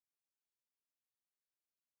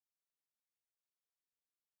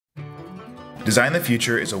Design the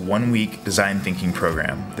Future is a one-week design thinking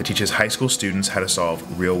program that teaches high school students how to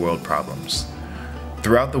solve real-world problems.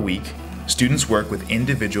 Throughout the week, students work with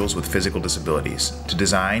individuals with physical disabilities to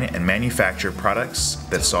design and manufacture products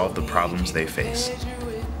that solve the problems they face.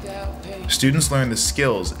 Students learn the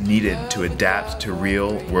skills needed to adapt to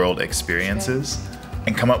real-world experiences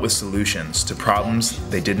and come up with solutions to problems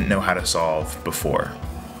they didn't know how to solve before.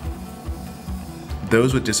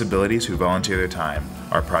 Those with disabilities who volunteer their time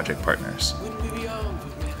are project partners.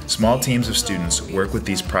 Small teams of students work with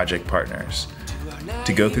these project partners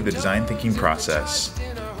to go through the design thinking process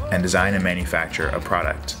and design and manufacture a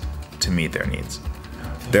product to meet their needs.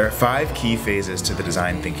 There are 5 key phases to the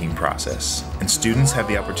design thinking process, and students have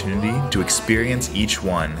the opportunity to experience each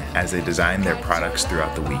one as they design their products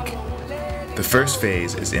throughout the week. The first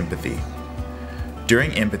phase is empathy.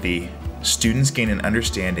 During empathy, students gain an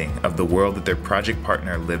understanding of the world that their project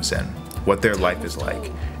partner lives in, what their life is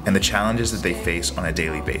like, and the challenges that they face on a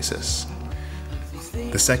daily basis.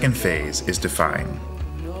 The second phase is define.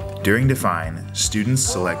 During define, students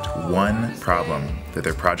select one problem that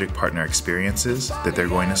their project partner experiences that they're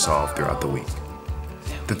going to solve throughout the week.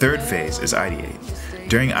 The third phase is ideate.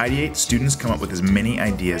 During ideate, students come up with as many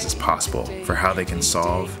ideas as possible for how they can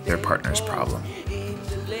solve their partner's problem.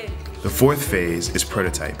 The fourth phase is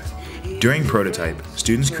prototype. During prototype,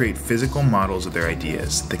 students create physical models of their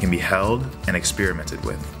ideas that can be held and experimented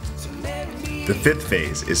with. The fifth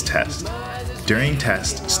phase is test. During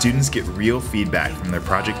test, students get real feedback from their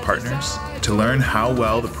project partners to learn how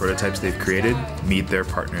well the prototypes they've created meet their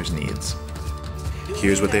partner's needs.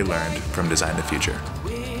 Here's what they learned from Design the Future.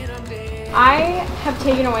 I have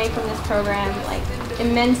taken away from this program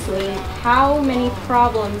immensely how many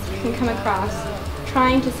problems you can come across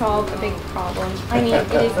trying to solve a big problem. I mean, it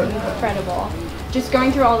is incredible. Just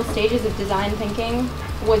going through all the stages of design thinking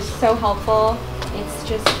was so helpful. It's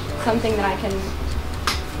just something that I can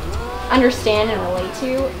understand and relate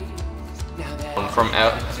to. From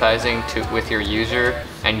empathizing with your user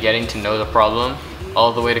and getting to know the problem,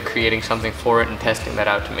 all the way to creating something for it and testing that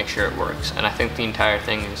out to make sure it works. And I think the entire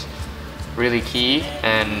thing is really key,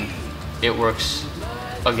 and it works,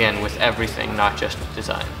 again, with everything, not just with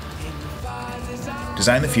design.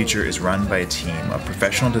 Design the Future is run by a team of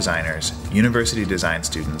professional designers, university design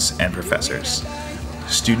students, and professors.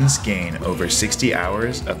 Students gain over 60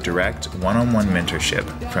 hours of direct one-on-one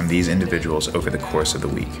mentorship from these individuals over the course of the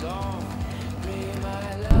week.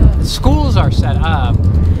 Schools are set up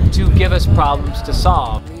to give us problems to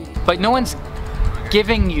solve, but no one's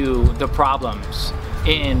giving you the problems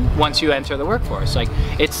once you enter the workforce.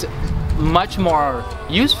 It's much more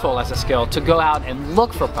useful as a skill to go out and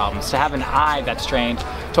look for problems, to have an eye that's trained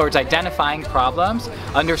towards identifying problems,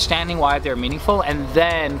 understanding why they're meaningful, and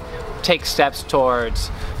then take steps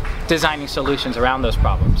towards designing solutions around those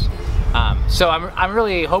problems. So I'm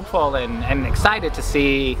really hopeful and excited to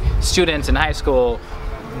see students in high school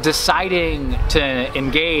deciding to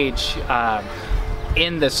engage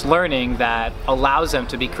in this learning that allows them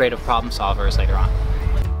to be creative problem solvers later on.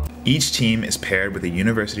 Each team is paired with a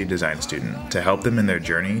university design student to help them in their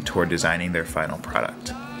journey toward designing their final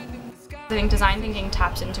product. I think design thinking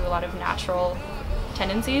taps into a lot of natural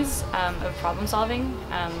tendencies of problem solving,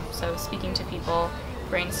 so speaking to people,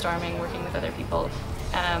 brainstorming, working with other people,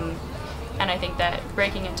 and I think that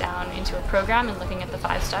breaking it down into a program and looking at the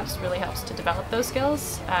 5 steps really helps to develop those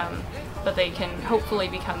skills, but they can hopefully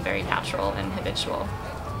become very natural and habitual.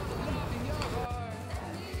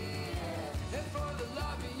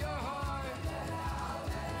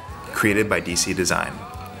 Created by DC Design.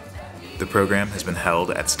 The program has been held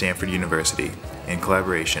at Stanford University in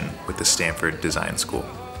collaboration with the Stanford Design School.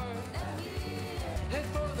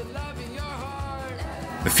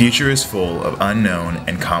 The future is full of unknown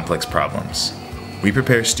and complex problems. We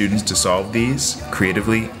prepare students to solve these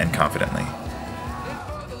creatively and confidently.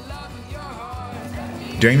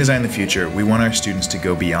 During Design the Future, we want our students to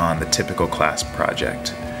go beyond the typical class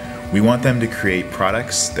project. We want them to create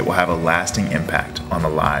products that will have a lasting impact on the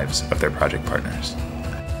lives of their project partners.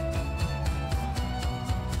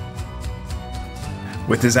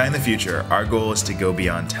 With Design the Future, our goal is to go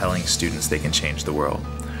beyond telling students they can change the world.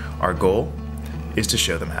 Our goal is to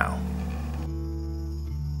show them how.